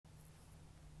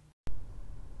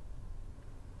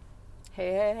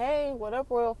Hey, hey, hey, what up,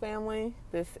 Royal Family?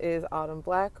 This is Autumn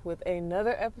Black with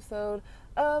another episode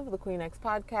of the Queen X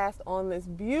podcast on this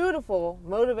beautiful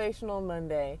motivational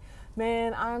Monday.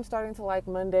 Man, I'm starting to like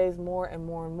Mondays more and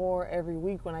more and more every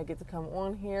week when I get to come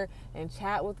on here and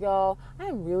chat with y'all.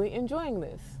 I'm really enjoying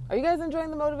this. Are you guys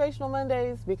enjoying the motivational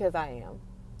Mondays? Because I am.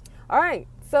 All right,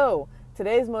 so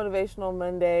today's motivational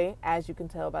Monday, as you can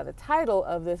tell by the title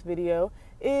of this video,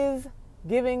 is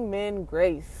Giving Men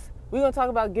Grace. We're going to talk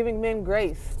about giving men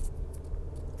grace.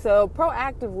 So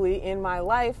proactively in my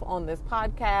life on this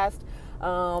podcast,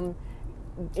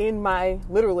 in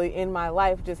my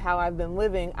life, just how I've been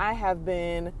living, I have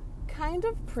been kind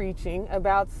of preaching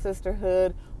about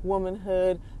sisterhood,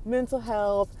 womanhood, mental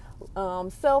health,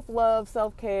 self-love,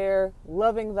 self-care,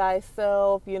 loving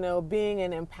thyself, being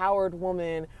an empowered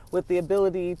woman with the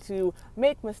ability to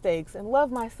make mistakes and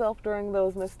love myself during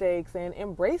those mistakes and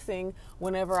embracing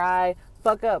whenever I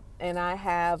fuck up and I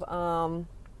have,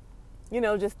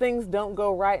 just things don't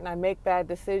go right and I make bad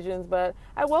decisions, but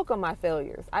I welcome my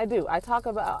failures. I do. I talk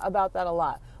about that a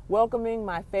lot. Welcoming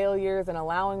my failures and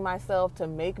allowing myself to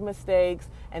make mistakes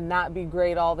and not be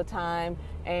great all the time.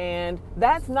 And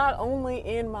that's not only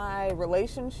in my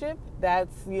relationship,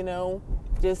 that's,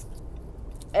 just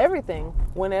everything.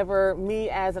 Whenever me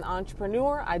as an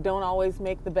entrepreneur, I don't always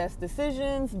make the best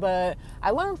decisions, but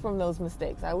I learn from those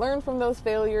mistakes. I learn from those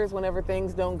failures whenever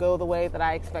things don't go the way that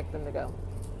I expect them to go.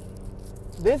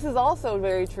 This is also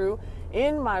very true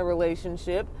in my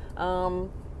relationship.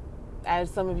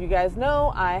 As some of you guys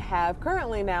know, I have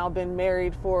currently now been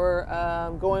married for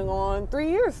going on 3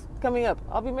 years coming up.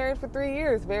 I'll be married for 3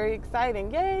 years. Very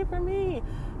exciting. Yay for me.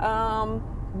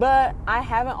 But I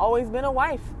haven't always been a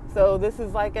wife. So this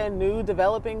is like a new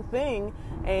developing thing.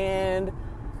 And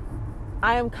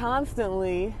I am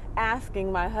constantly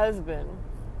asking my husband,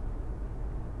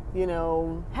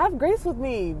 have grace with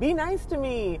me, be nice to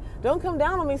me, don't come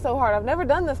down on me so hard. I've never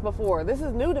done this before. This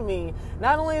is new to me.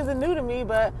 Not only is it new to me,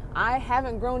 but I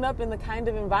haven't grown up in the kind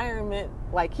of environment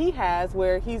like he has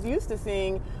where he's used to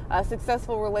seeing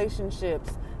successful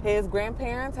relationships. His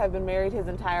grandparents have been married his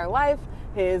entire life.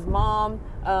 His mom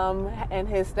and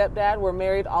his stepdad were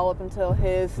married all up until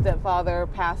his stepfather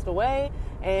passed away.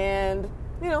 And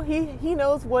he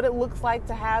knows what it looks like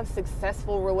to have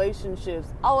successful relationships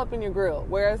all up in your grill.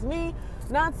 Whereas me,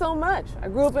 not so much. I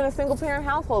grew up in a single parent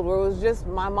household where it was just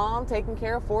my mom taking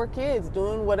care of 4 kids,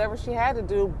 doing whatever she had to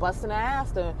do, busting her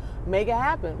ass to make it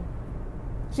happen.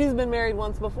 She's been married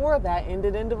once before. That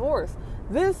ended in divorce.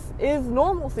 This is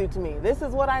normalcy to me. This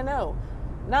is what I know.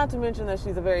 Not to mention that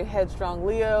she's a very headstrong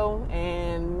Leo,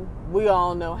 and we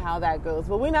all know how that goes.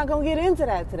 But we're not going to get into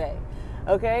that today,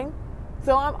 okay?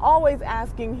 So I'm always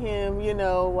asking him,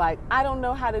 I don't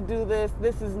know how to do this.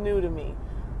 This is new to me.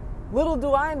 Little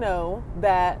do I know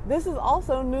that this is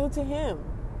also new to him.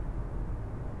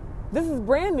 This is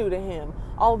brand new to him.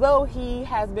 Although he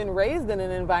has been raised in an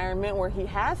environment where he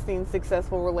has seen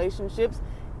successful relationships,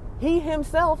 he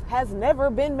himself has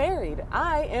never been married.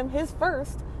 I am his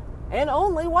first and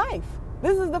only wife.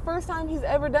 This is the first time he's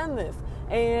ever done this.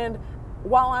 And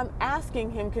while I'm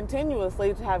asking him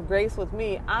continuously to have grace with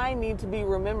me, I need to be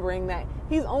remembering that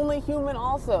he's only human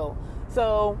also.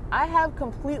 So I have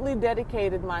completely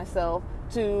dedicated myself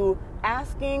to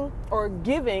asking or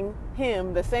giving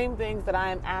him the same things that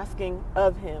I am asking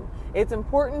of him. It's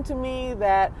important to me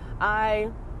that I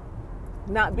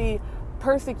not be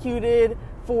persecuted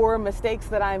for mistakes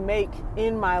that I make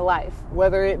in my life,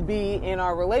 whether it be in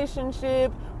our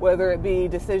relationship, whether it be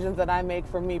decisions that I make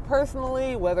for me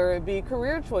personally, whether it be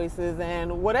career choices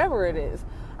and whatever it is.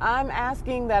 I'm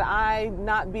asking that I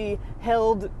not be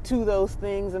held to those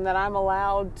things and that I'm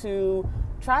allowed to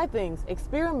try things,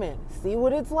 experiment, see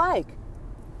what it's like.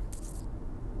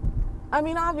 I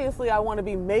mean, obviously I want to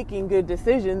be making good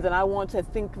decisions and I want to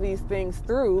think these things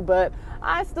through, but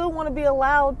I still want to be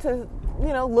allowed to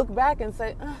look back and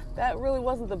say, that really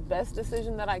wasn't the best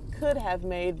decision that I could have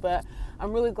made, but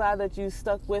I'm really glad that you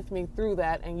stuck with me through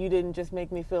that and you didn't just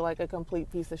make me feel like a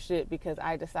complete piece of shit because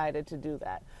I decided to do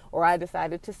that, or I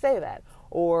decided to say that,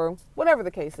 or whatever the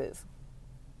case is.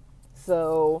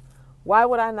 So why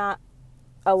would I not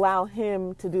allow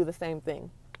him to do the same thing?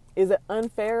 Is it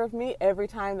unfair of me every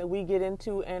time that we get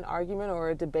into an argument or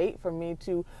a debate for me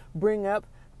to bring up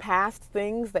past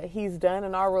things that he's done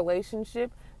in our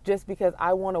relationship just because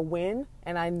I want to win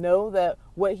and I know that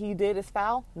what he did is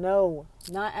foul? No,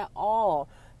 not at all.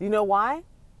 You know why?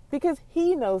 Because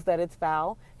he knows that it's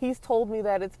foul. He's told me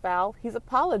that it's foul. He's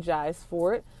apologized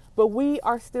for it. But we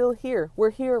are still here. We're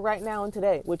here right now and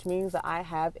today, which means that I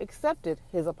have accepted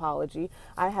his apology.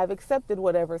 I have accepted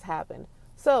whatever's happened.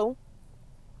 So,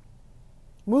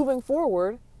 moving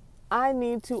forward, I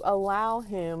need to allow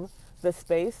him the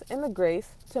space and the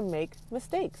grace to make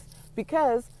mistakes,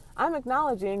 because I'm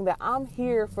acknowledging that I'm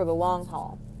here for the long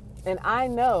haul. And I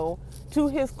know to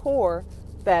his core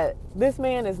that this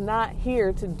man is not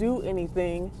here to do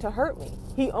anything to hurt me.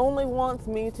 He only wants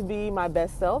me to be my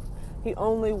best self. He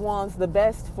only wants the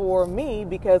best for me,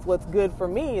 because what's good for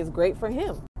me is great for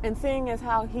him. And seeing as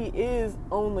how he is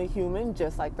only human,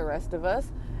 just like the rest of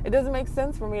us, it doesn't make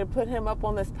sense for me to put him up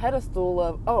on this pedestal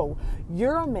of, oh,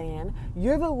 you're a man,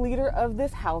 you're the leader of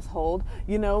this household,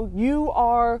 you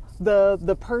are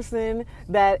the person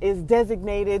that is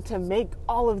designated to make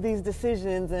all of these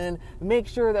decisions and make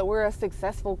sure that we're a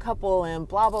successful couple and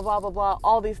blah, blah, blah, blah, blah,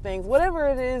 all these things. Whatever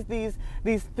it is,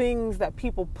 these things that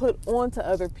people put onto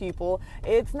other people,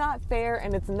 it's not fair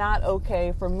and it's not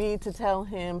okay for me to tell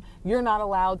him you're not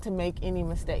allowed to make any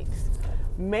mistakes.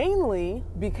 Mainly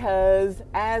because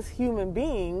as human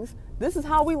beings, this is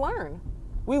how we learn.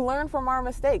 We learn from our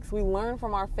mistakes. We learn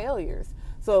from our failures.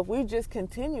 So if we just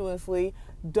continuously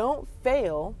don't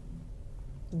fail,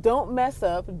 don't mess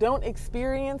up, don't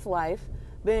experience life,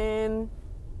 then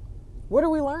what are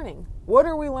we learning? What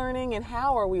are we learning and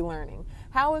how are we learning?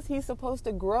 How is he supposed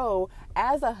to grow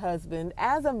as a husband,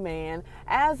 as a man,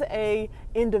 as a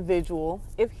individual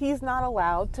if he's not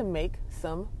allowed to make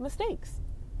some mistakes?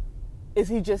 Is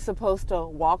he just supposed to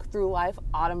walk through life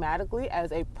automatically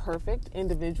as a perfect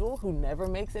individual who never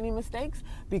makes any mistakes?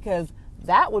 Because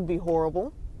that would be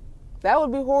horrible. That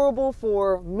would be horrible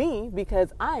for me, because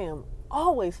I am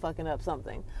always fucking up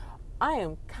something. I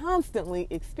am constantly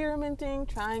experimenting,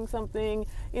 trying something,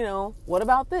 what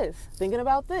about this? Thinking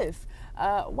about this.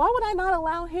 Why would I not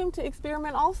allow him to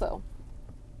experiment also?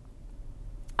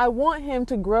 I want him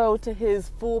to grow to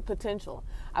his full potential.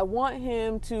 I want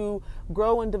him to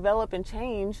grow and develop and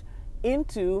change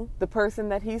into the person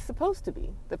that he's supposed to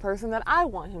be, the person that I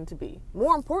want him to be.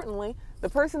 More importantly, the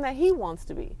person that he wants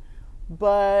to be.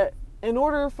 But in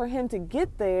order for him to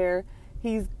get there,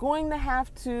 he's going to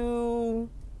have to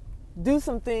do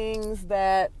some things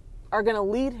that are going to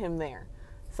lead him there.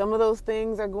 Some of those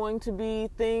things are going to be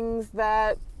things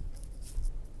that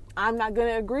I'm not going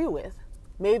to agree with.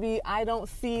 Maybe I don't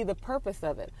see the purpose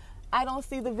of it. I don't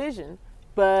see the vision.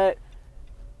 But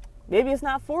maybe it's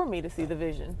not for me to see the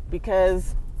vision,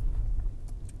 because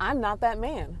I'm not that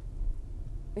man.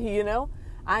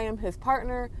 I am his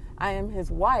partner, I am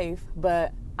his wife,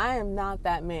 but I am not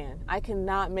that man. I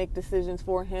cannot make decisions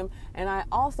for him, and I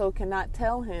also cannot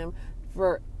tell him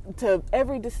to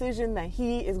every decision that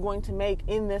he is going to make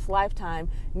in this lifetime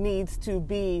needs to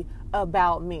be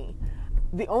about me.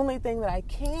 The only thing that I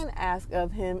can ask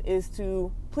of him is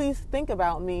to please think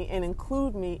about me and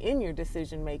include me in your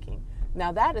decision making.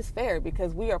 Now that is fair,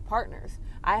 because we are partners.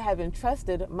 I have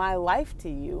entrusted my life to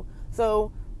you.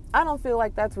 So I don't feel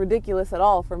like that's ridiculous at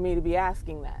all for me to be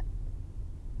asking that.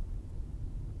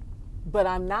 But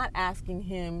I'm not asking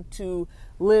him to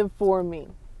live for me.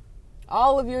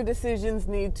 All of your decisions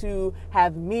need to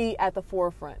have me at the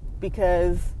forefront,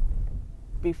 because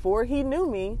before he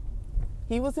knew me,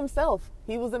 he was himself.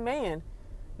 He was a man,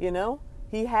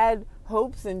 He had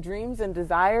hopes and dreams and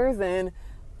desires, and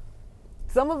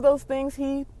some of those things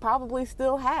he probably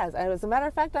still has. And as a matter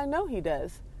of fact, I know he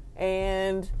does.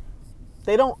 And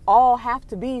they don't all have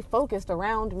to be focused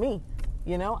around me.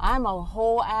 I'm a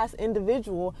whole ass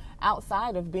individual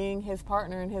outside of being his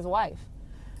partner and his wife.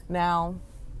 Now,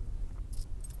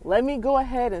 let me go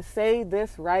ahead and say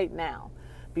this right now,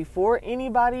 before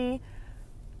anybody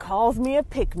calls me a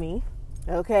pick-me.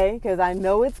 Okay, because I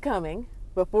know it's coming.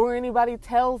 Before anybody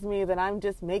tells me that I'm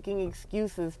just making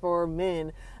excuses for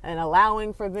men and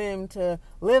allowing for them to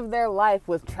live their life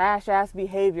with trash-ass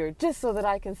behavior just so that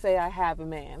I can say I have a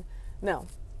man. No,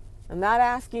 I'm not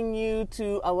asking you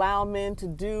to allow men to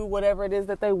do whatever it is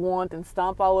that they want and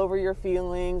stomp all over your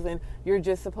feelings and you're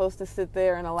just supposed to sit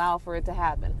there and allow for it to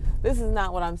happen. This is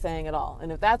not what I'm saying at all.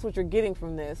 And if that's what you're getting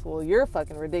from this, well, you're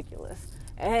fucking ridiculous.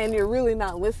 And you're really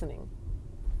not listening.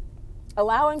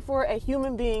 Allowing for a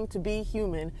human being to be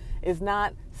human is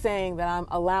not saying that I'm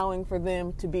allowing for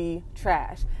them to be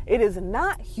trash. It is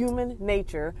not human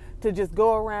nature to just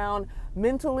go around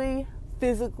mentally,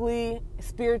 physically,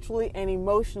 spiritually, and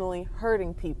emotionally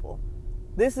hurting people.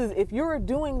 This is, if you're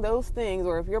doing those things,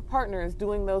 or if your partner is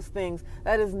doing those things,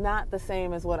 that is not the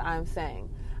same as what I'm saying.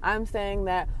 I'm saying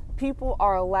that people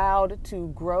are allowed to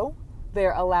grow.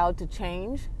 They're allowed to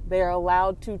change. They're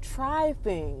allowed to try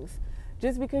things.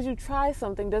 Just because you try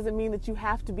something doesn't mean that you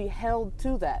have to be held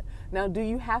to that. Now, do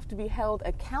you have to be held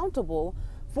accountable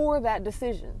for that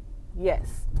decision?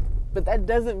 Yes. But that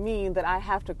doesn't mean that I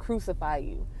have to crucify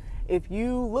you. If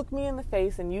you look me in the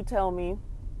face and you tell me,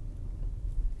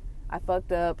 I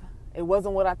fucked up, It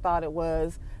wasn't what I thought it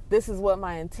was. This is what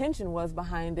my intention was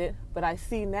behind it. But I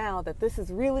see now that this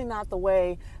is really not the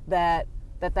way that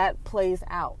plays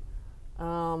out.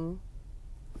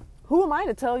 Who am I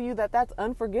to tell you that that's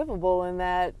unforgivable and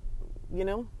that,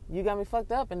 you got me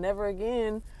fucked up and never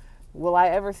again will I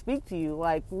ever speak to you?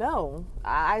 Like, no.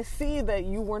 I see that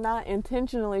you were not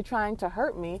intentionally trying to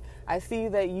hurt me. I see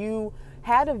that you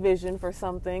had a vision for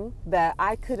something that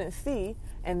I couldn't see.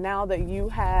 And now that you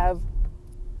have,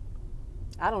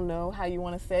 I don't know how you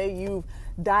want to say, you've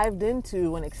dived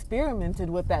into and experimented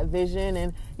with that vision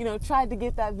and, tried to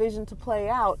get that vision to play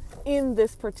out in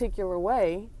this particular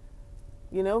way,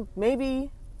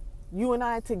 maybe you and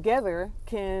I together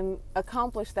can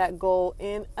accomplish that goal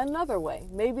in another way.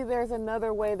 Maybe there's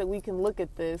another way that we can look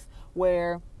at this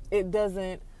where it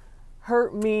doesn't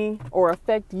hurt me or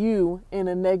affect you in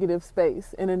a negative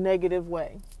space, in a negative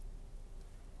way.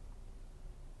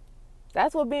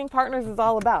 That's what being partners is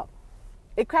all about.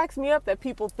 It cracks me up that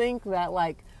people think that,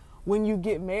 like, when you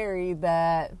get married,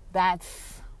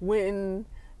 that's when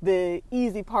the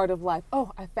easy part of life.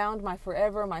 Oh, I found my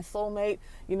forever, my soulmate.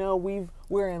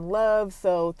 We're in love,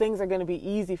 so things are going to be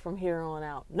easy from here on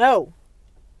out. No.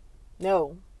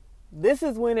 This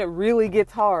is when it really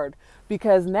gets hard,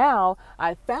 because now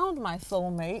I found my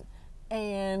soulmate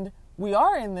and we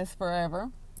are in this forever.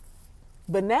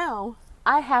 But now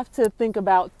I have to think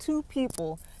about two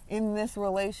people in this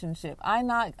relationship. I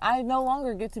no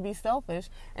longer get to be selfish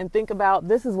and think about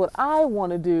this is what I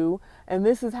want to do and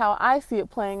this is how I see it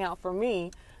playing out for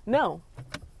me. No.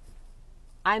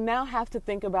 I now have to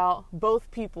think about both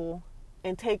people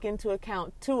and take into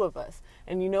account two of us.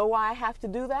 And you know why I have to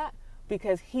do that?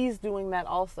 Because he's doing that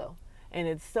also. And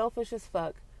it's selfish as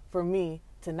fuck for me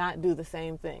to not do the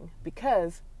same thing,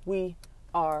 because we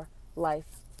are life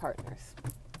partners.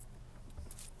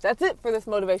 That's it for this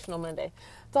Motivational Monday.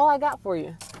 That's all I got for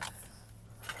you.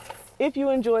 If you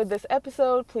enjoyed this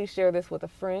episode, please share this with a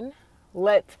friend.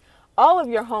 Let all of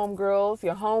your homegirls,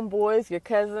 your homeboys, your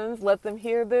cousins, let them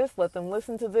hear this, let them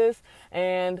listen to this,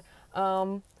 and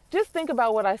just think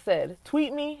about what I said.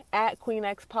 Tweet me at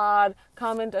QueenXPod,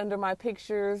 comment under my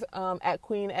pictures at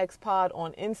QueenXPod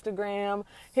on Instagram,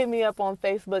 hit me up on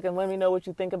Facebook and let me know what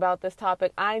you think about this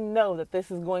topic. I know that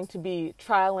this is going to be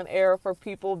trial and error for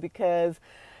people, because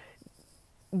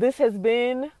this has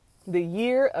been the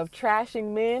year of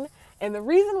trashing men. And the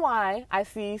reason why I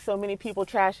see so many people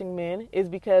trashing men is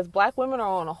because Black women are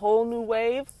on a whole new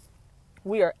wave.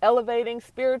 We are elevating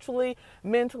spiritually,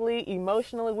 mentally,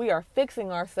 emotionally. We are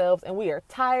fixing ourselves, and we are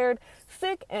tired,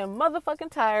 sick and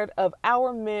motherfucking tired of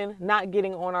our men not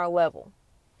getting on our level.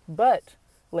 But,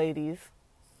 ladies,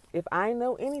 if I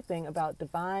know anything about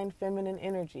divine feminine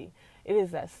energy, it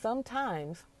is that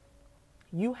sometimes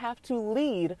you have to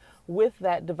lead with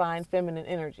that divine feminine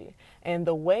energy. And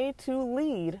the way to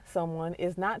lead someone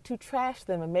is not to trash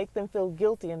them and make them feel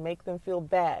guilty and make them feel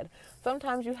bad.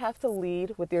 Sometimes you have to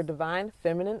lead with your divine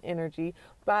feminine energy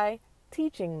by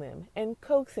teaching them and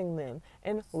coaxing them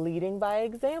and leading by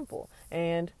example.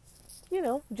 And,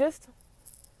 just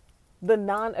the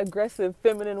non-aggressive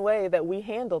feminine way that we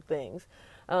handle things.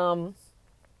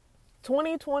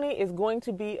 2020 is going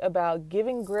to be about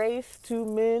giving grace to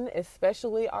men,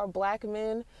 especially our Black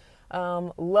men,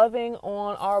 loving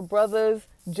on our brothers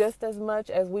just as much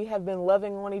as we have been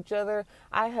loving on each other.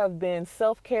 I have been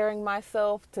self-caring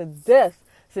myself to death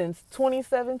since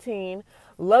 2017,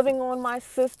 loving on my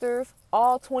sisters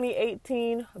all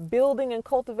 2018, building and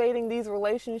cultivating these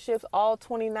relationships all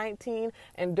 2019.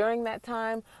 And during that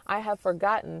time, I have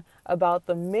forgotten about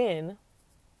the men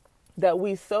that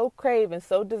we so crave and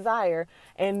so desire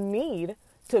and need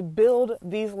to build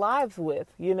these lives with.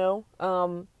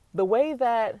 The way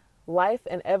that life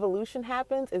and evolution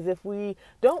happens is if we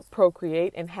don't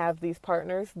procreate and have these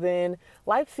partners, then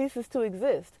life ceases to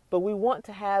exist. But we want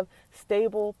to have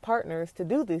stable partners to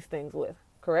do these things with.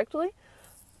 Correctly?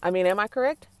 Am I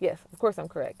correct? Yes, of course I'm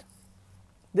correct.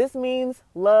 This means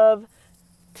love,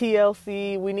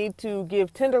 TLC. We need to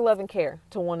give tender love and care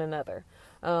to one another.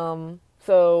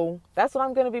 So that's what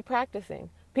I'm going to be practicing.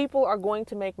 People are going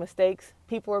to make mistakes.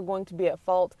 People are going to be at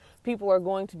fault. People are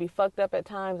going to be fucked up at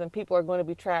times, and people are going to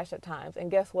be trash at times.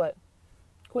 And guess what?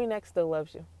 Queen X still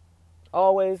loves you.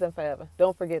 Always and forever.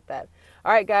 Don't forget that.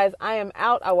 All right, guys, I am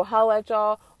out. I will holla at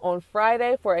y'all on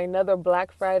Friday for another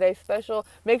Black Friday special.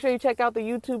 Make sure you check out the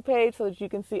YouTube page so that you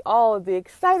can see all of the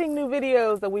exciting new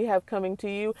videos that we have coming to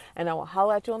you. And I will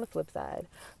holla at you on the flip side.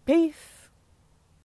 Peace.